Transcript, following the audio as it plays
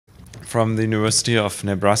from the University of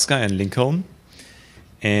Nebraska in Lincoln,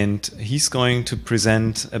 and he's going to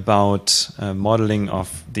present about modeling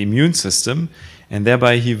of the immune system, and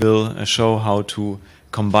thereby he will show how to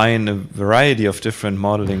combine a variety of different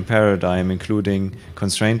modeling paradigm, including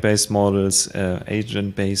constraint-based models,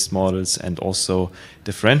 agent-based models, and also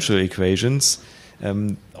differential equations,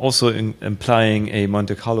 also implying a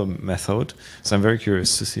Monte Carlo method. So I'm very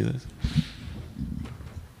curious to see this.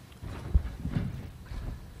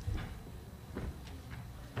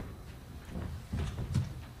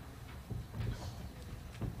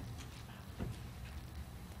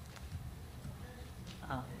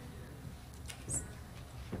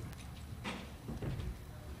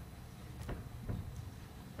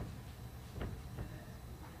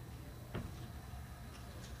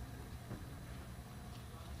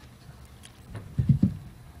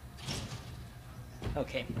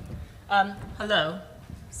 Okay. Hello.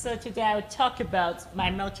 So today I will talk about my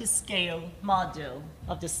multi-scale model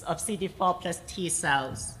of CD4 plus T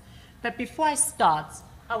cells. But before I start,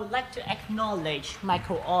 I would like to acknowledge my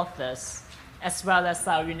co-authors, as well as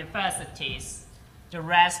our universities, the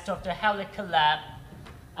rest of the Helical Lab.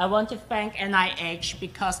 I want to thank NIH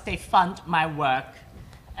because they fund my work,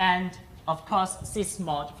 and of course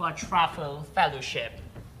SysMod for a travel fellowship.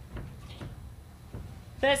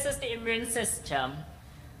 This is the immune system,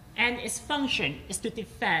 and its function is to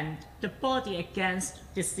defend the body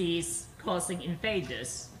against disease-causing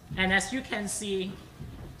invaders. And as you can see,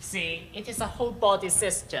 it is a whole body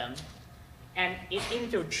system, and it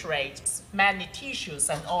infiltrates many tissues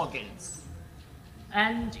and organs.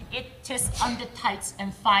 And it is under tight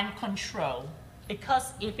and fine control,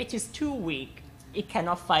 because if it is too weak, it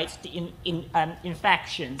cannot fight the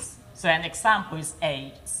infections. So an example is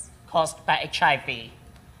AIDS, caused by HIV.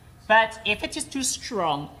 But if it is too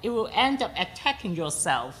strong, it will end up attacking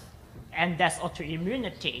yourself, and that's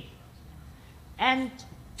autoimmunity. And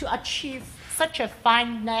to achieve such a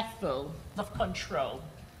fine level of control,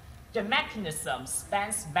 the mechanism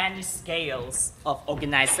spans many scales of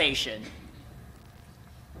organization.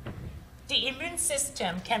 The immune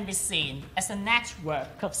system can be seen as a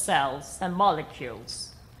network of cells and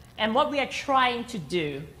molecules. And what we are trying to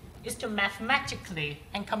do is to mathematically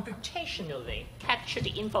and computationally capture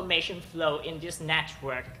the information flow in this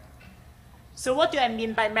network. So what do I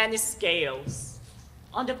mean by many scales?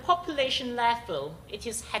 On the population level, it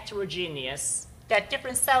is heterogeneous. There are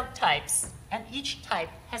different cell types, and each type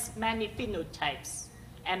has many phenotypes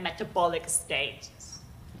and metabolic states.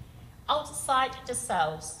 Outside the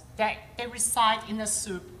cells, they reside in a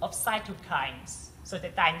soup of cytokines, so the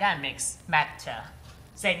dynamics matter.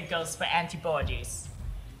 Same goes for antibodies.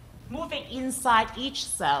 Moving inside each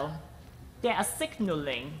cell, there are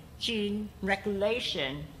signaling, gene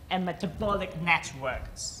regulation, and metabolic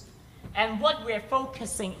networks. And what we're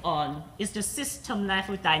focusing on is the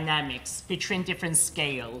system-level dynamics between different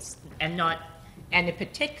scales, and not any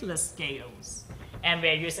particular scales. And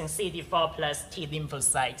we're using CD4 plus T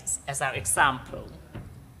lymphocytes as our example.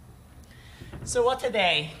 So what are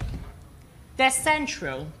they? They're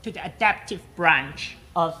central to the adaptive branch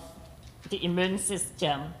of the immune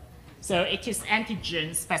system. So it is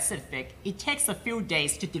antigen specific. It takes a few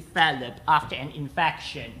days to develop after an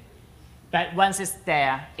infection. But once it's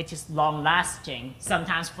there, it is long lasting,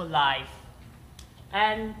 sometimes for life.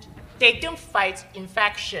 And they don't fight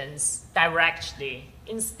infections directly.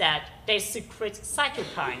 Instead, they secrete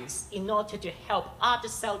cytokines in order to help other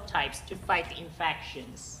cell types to fight the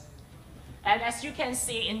infections. And as you can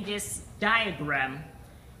see in this diagram,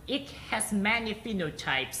 it has many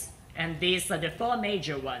phenotypes, and these are the 4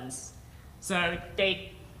 major ones. So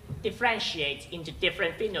they differentiate into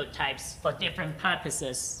different phenotypes for different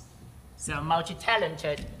purposes. So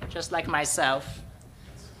multi-talented, just like myself.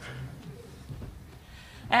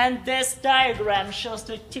 And this diagram shows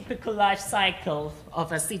the typical life cycle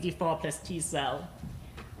of a CD4 plus T cell.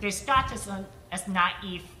 They start as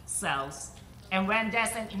naive cells, and when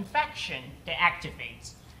there's an infection, they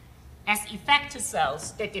activate. As effector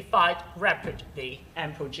cells, they divide rapidly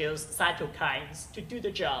and produce cytokines to do the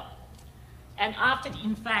job. And after the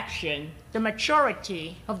infection, the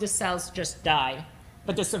majority of the cells just die,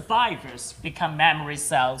 but the survivors become memory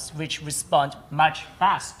cells which respond much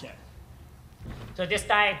faster. So this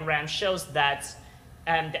diagram shows that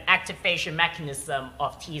the activation mechanism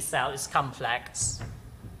of T cell is complex.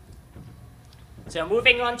 So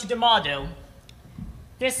moving on to the model,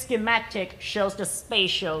 this schematic shows the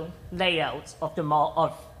spatial layout of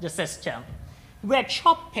the system. We're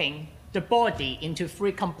chopping the body into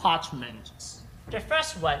 3 compartments. The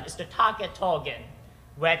first one is the target organ,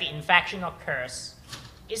 where the infection occurs.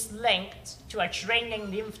 It's linked to a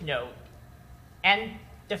draining lymph node, and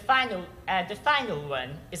the final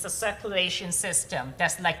one is a circulation system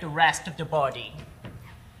that's like the rest of the body.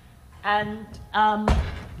 And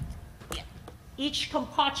each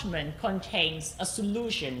compartment contains a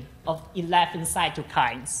solution of 11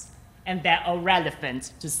 cytokines, and they're all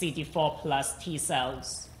relevant to CD4 plus T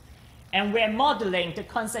cells. And we're modeling the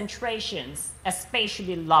concentrations as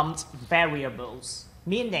spatially lumped variables,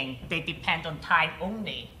 meaning they depend on time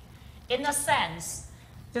only. In a sense,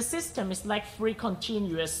 the system is like 3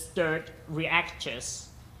 continuous stirred reactors,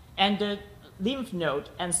 and the lymph node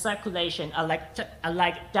and circulation are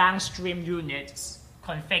like downstream units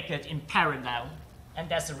configured in parallel, and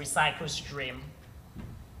that's a recycle stream.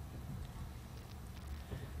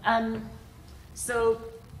 So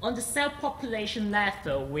on the cell population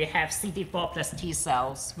level, we have CD4 plus T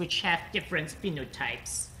cells, which have different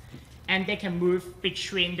phenotypes, and they can move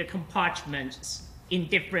between the compartments in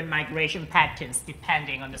different migration patterns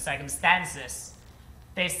depending on the circumstances.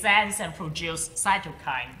 They sense and produce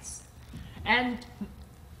cytokines. And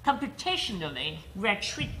computationally, we're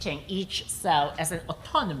treating each cell as an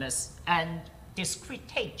autonomous and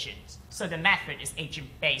discrete agent. So the method is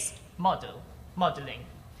agent-based modeling.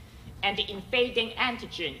 And the invading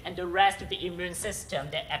antigen and the rest of the immune system,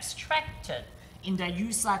 they're abstracted in the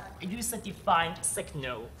user-defined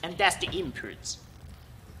signal, and that's the input.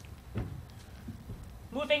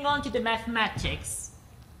 Moving on to the mathematics,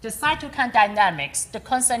 the cytokine dynamics, the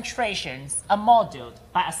concentrations are modeled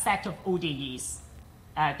by a set of ODEs.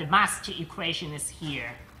 The master equation is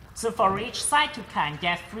here. So for each cytokine,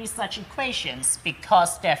 there are 3 such equations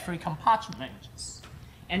because there are 3 compartments,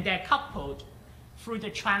 and they're coupled through the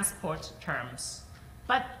transport terms.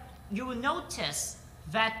 But you will notice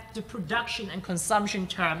that the production and consumption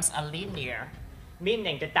terms are linear,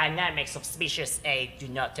 meaning the dynamics of species A do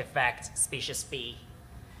not affect species B.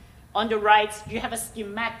 On the right, you have a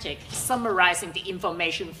schematic summarizing the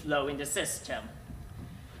information flow in the system.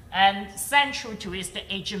 And central to it is the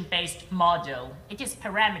agent-based model. It is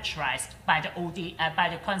parameterized by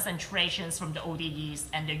the concentrations from the ODEs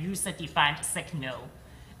and the user-defined signal.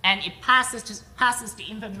 And it passes the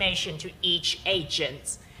information to each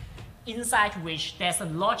agent, inside which there's a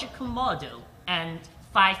logical model and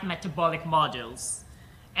 5 metabolic models.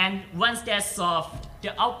 And once they're solved, the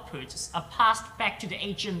outputs are passed back to the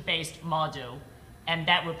agent-based model, and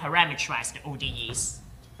that will parameterize the ODEs.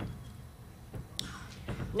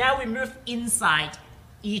 Now we move inside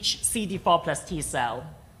each CD4 plus T cell.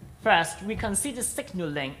 First, we consider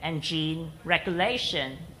signaling and gene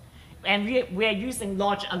regulation, and we are using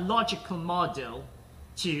a logical model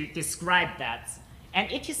to describe that. And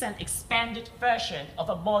it is an expanded version of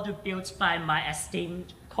a model built by my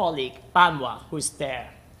esteemed colleague, Banwa, who's there.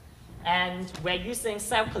 And we're using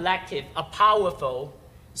Cell Collective, a powerful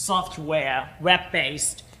software,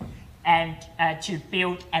 web-based, and to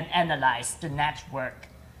build and analyze the network.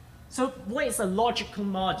 So what is a logical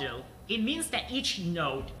model? It means that each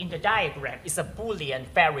node in the diagram is a Boolean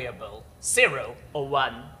variable, 0 or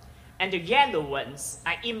 1. And the yellow ones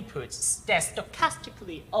are inputs that are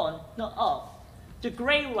stochastically on, not off. The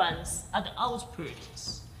gray ones are the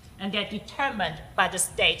outputs, and they're determined by the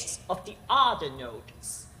states of the other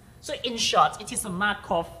nodes. So in short, it is a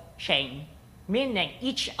Markov chain, meaning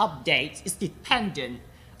each update is dependent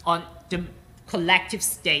on the collective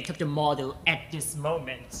state of the model at this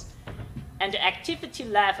moment. And the activity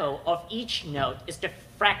level of each node is the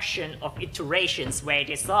fraction of iterations where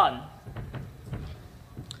it is on.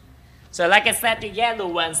 So like I said, the yellow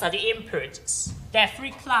ones are the inputs. There are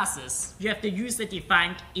 3 classes. You have the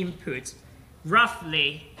user-defined input.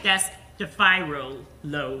 Roughly, that's the viral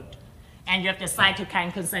load. And you have the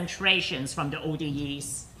cytokine concentrations from the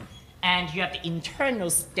ODEs. And you have the internal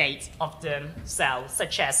state of the cell,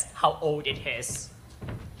 such as how old it is.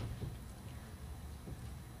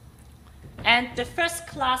 And the first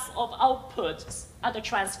class of outputs are the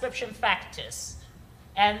transcription factors.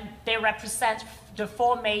 And they represent the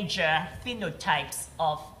 4 major phenotypes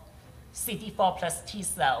of CD4 plus T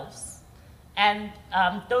cells. And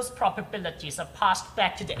those probabilities are passed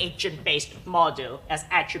back to the agent-based model as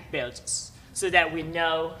attributes, so that we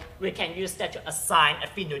know we can use that to assign a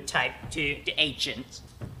phenotype to the agent.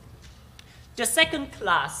 The second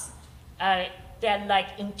class, they're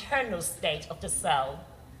like internal state of the cell,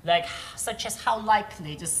 such as how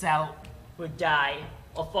likely the cell will die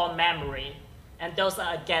or form memory. And those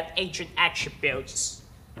are, again, agent attributes.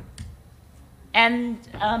 And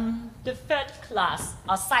the third class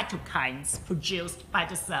are cytokines produced by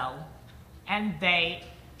the cell. And they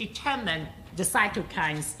determine the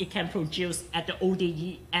cytokines it can produce at the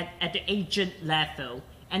ODE, at the agent level.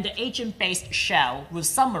 And the agent-based shell will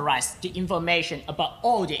summarize the information about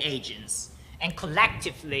all the agents. and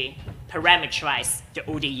collectively parameterize the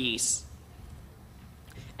ODEs.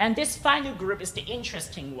 And this final group is the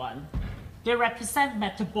interesting one. They represent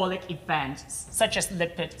metabolic events such as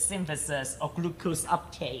lipid synthesis or glucose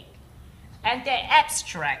uptake. And they're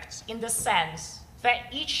abstract in the sense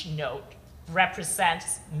that each node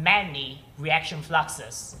represents many reaction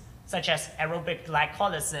fluxes, such as aerobic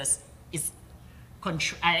glycolysis.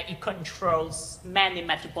 It controls many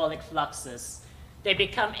metabolic fluxes. They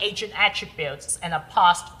become agent attributes and are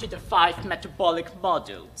passed to the 5 metabolic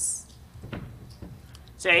models.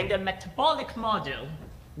 So in the metabolic model,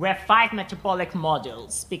 we have 5 metabolic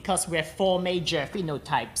models because we have 4 major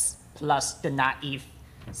phenotypes plus the naive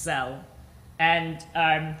cell. And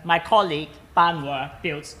my colleague, Banwa,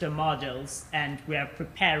 built the models, and we are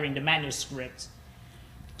preparing the manuscript.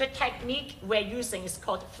 The technique we're using is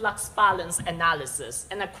called flux balance analysis.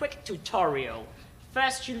 And a quick tutorial.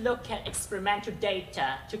 First, you look at experimental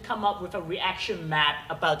data to come up with a reaction map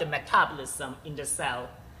about the metabolism in the cell.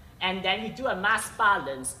 And then you do a mass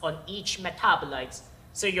balance on each metabolite,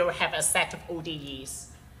 so you'll have a set of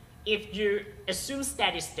ODEs. If you assume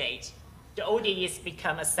steady state, the ODEs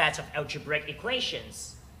become a set of algebraic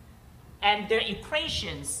equations. And the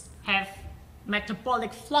equations have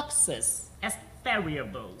metabolic fluxes as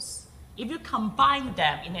variables. If you combine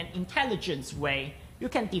them in an intelligent way, you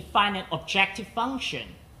can define an objective function.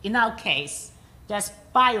 In our case, there's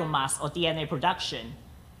biomass or DNA production.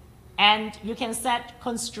 And you can set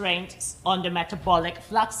constraints on the metabolic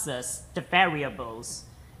fluxes, the variables,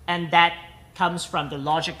 and that comes from the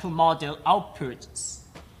logical model outputs.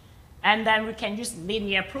 And then we can use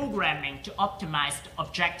linear programming to optimize the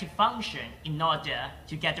objective function in order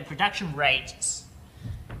to get the production rates.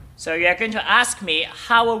 So you're going to ask me,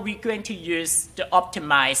 how are we going to use the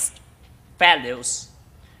optimized values?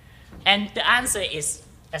 And the answer is,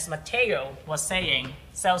 as Matteo was saying,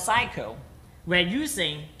 cell cycle. We're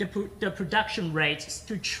using the production rates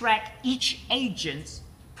to track each agent's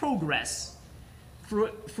progress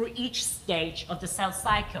through each stage of the cell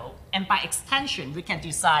cycle. And by extension, we can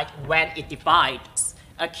decide when it divides,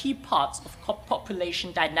 a key part of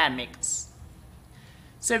population dynamics.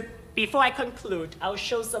 So before I conclude, I'll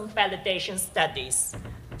show some validation studies.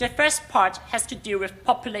 The first part has to do with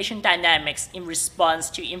population dynamics in response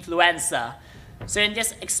to influenza. So in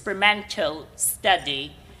this experimental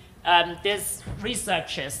study, these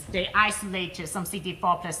researchers, they isolated some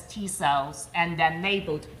CD4 plus T cells and then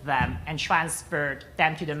labeled them and transferred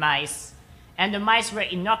them to the mice. And the mice were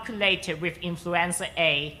inoculated with influenza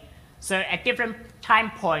A. So at different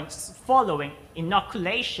time points following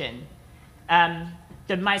inoculation,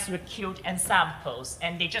 the mice were killed and samples,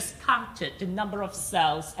 and they just counted the number of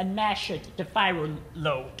cells and measured the viral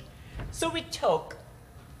load. So we took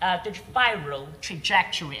the viral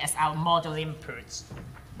trajectory as our model inputs.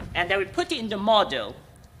 And then we put it in the model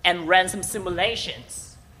and ran some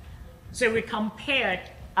simulations. So we compared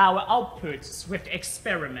our outputs with the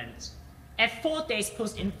experiment. At 4 days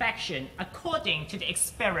post-infection, according to the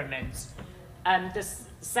experiment, the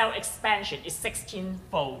cell expansion is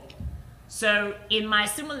 16-fold. So in my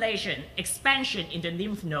simulation, expansion in the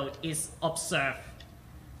lymph node is observed,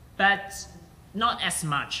 but not as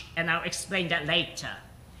much, and I'll explain that later.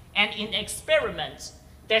 And in the experiment,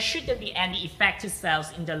 there shouldn't be any effector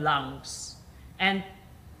cells in the lungs. And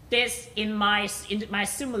this, in my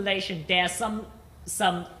simulation, there are some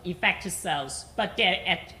effector cells, but they're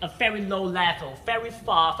at a very low level, very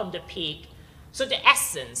far from the peak. So the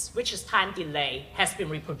essence, which is time delay, has been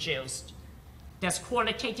reproduced. There's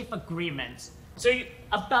qualitative agreement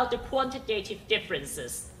about the quantitative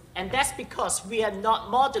differences. And that's because we are not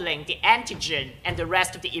modeling the antigen and the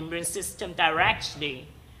rest of the immune system directly.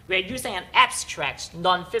 We're using an abstract,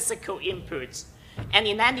 non-physical input. And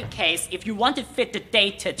in any case, if you want to fit the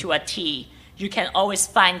data to a T, you can always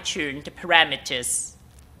fine-tune the parameters.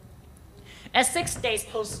 At 6 days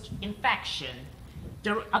post-infection,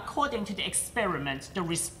 according to the experiment, the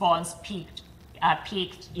response peaked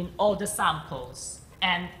in all the samples,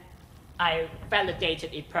 and I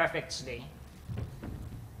validated it perfectly.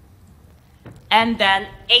 And then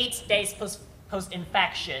 8 days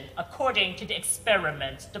post-infection, according to the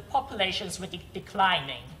experiment, the populations were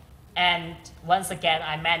declining. And once again,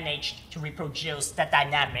 I managed to reproduce the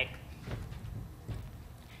dynamic.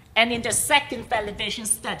 And in the second validation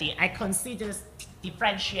study, I considered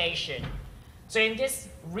differentiation. So in this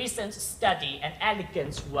recent study, an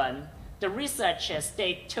elegant one, the researchers,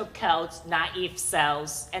 they took out naive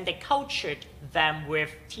cells and they cultured them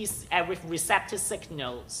with receptor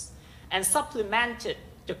signals and supplemented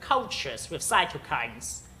the cultures with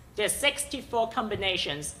cytokines. There are 64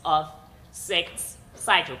 combinations of 6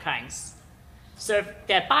 cytokines. So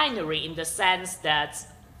they're binary in the sense that,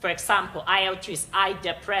 for example, IL-2 is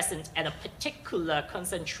either present at a particular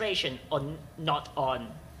concentration or not on.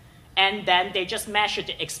 And then they just measure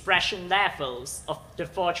the expression levels of the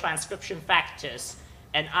 4 transcription factors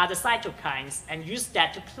and other cytokines and use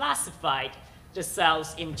that to classify the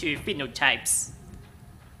cells into phenotypes.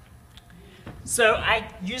 So I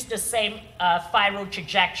used the same viral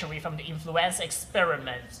trajectory from the influenza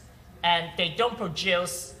experiment, and they don't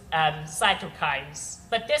produce cytokines.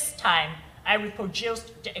 But this time, I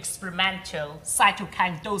reproduced the experimental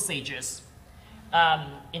cytokine dosages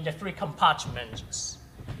in the 3 compartments.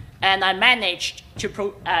 And I managed to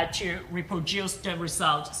reproduce the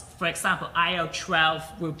results. For example,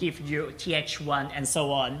 IL-12 will give you TH1 and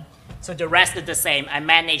so on. So the rest is the same. I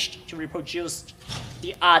managed to reproduce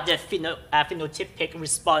the other phenotypic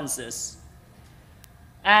responses.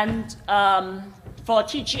 And for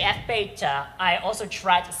TGF-beta, I also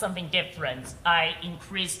tried something different. I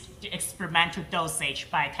increased the experimental dosage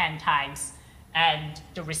by 10 times, and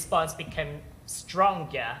the response became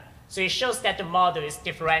stronger. So it shows that the model is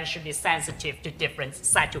differentially sensitive to different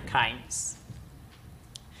cytokines.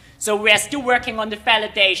 So we are still working on the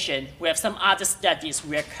validation. We have some other studies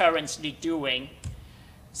we are currently doing.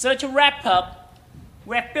 So to wrap up,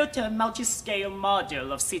 we have built a multi-scale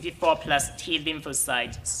model of CD4 plus T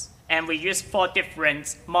lymphocytes. And we use 4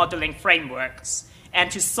 different modeling frameworks. And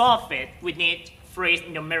to solve it, we need 3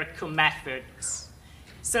 numerical methods.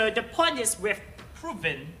 So the point is we've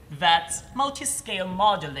proven that multi-scale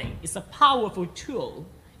modeling is a powerful tool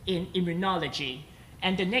in immunology.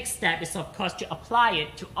 And the next step is, of course, to apply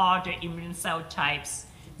it to other immune cell types,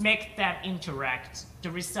 make them interact.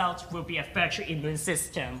 The result will be a virtual immune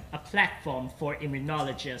system, a platform for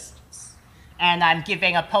immunologists. And I'm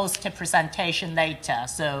giving a poster presentation later,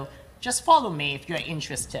 so just follow me if you're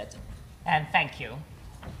interested. And thank you.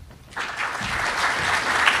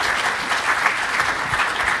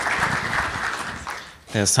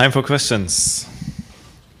 There's time for questions.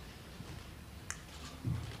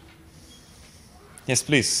 Yes,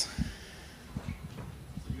 please. So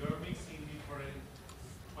you are mixing different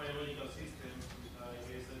biological systems with, I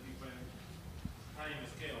guess, different time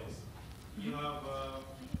scales. You have a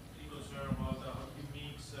concern about how you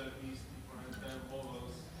mix these different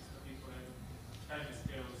models, different time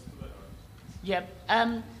scales together. Yep.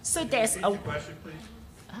 So there's a question, please.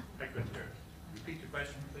 I couldn't hear. Repeat your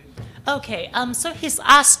question, please. Okay. So he's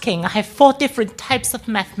asking. I have 4 different types of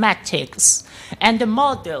mathematics, and the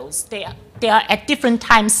models they are at different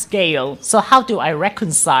time scales. So how do I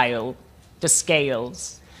reconcile the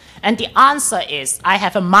scales? And the answer is I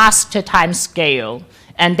have a master time scale,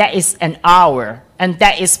 and that is an hour, and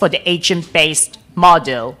that is for the agent-based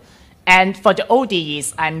model. And for the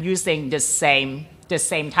ODEs, I'm using the same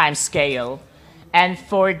time scale. And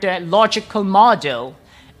for the logical model,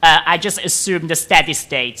 I just assume the steady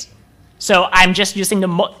state. So I'm just using the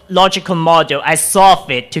logical model. I solve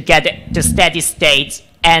it to get the steady state,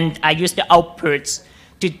 and I use the outputs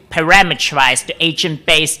to parameterize the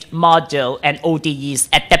agent-based model and ODEs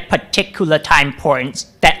at that particular time point,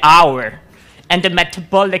 that hour. And the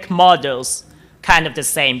metabolic models, kind of the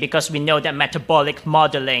same, because we know that metabolic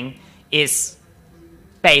modeling is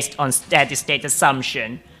based on steady state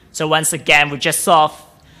assumption. So once again, we just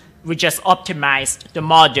optimized the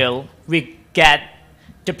model. We get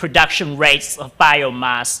the production rates of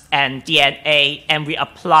biomass and DNA, and we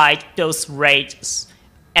applied those rates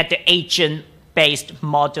at the agent-based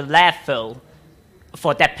model level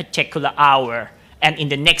for that particular hour. And in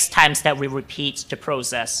the next times that we repeat the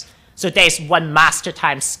process. So there's one master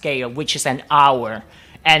time scale, which is an hour.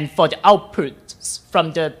 And for the outputs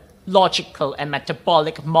from the logical and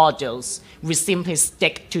metabolic models, we simply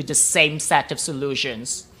stick to the same set of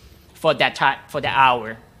solutions for that time, for the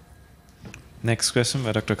hour. Next question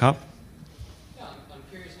by Dr. Karp. Yeah, I'm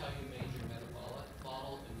curious how you made your metabolic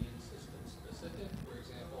model immune system specific. For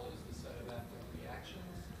example, is the set of active reactions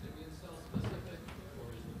immune cell specific,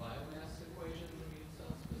 or is the biomass equation immune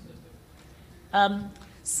cell specific?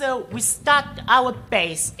 So we start, our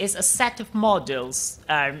base is a set of models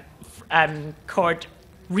called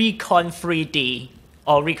Recon 3D,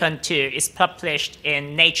 or Recon 2. It's published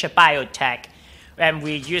in Nature Biotech. And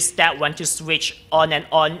we use that one to switch on and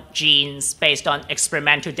on genes based on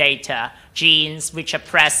experimental data, genes which are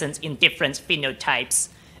present in different phenotypes.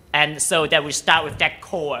 And so that we start with that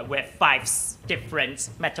core with 5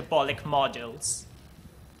 different metabolic models.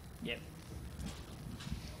 Yeah.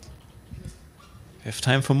 We have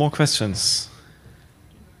time for more questions.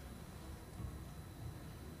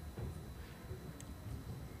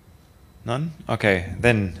 None? Okay,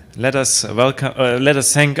 then let us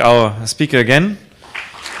thank our speaker again.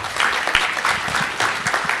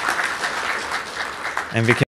 and we can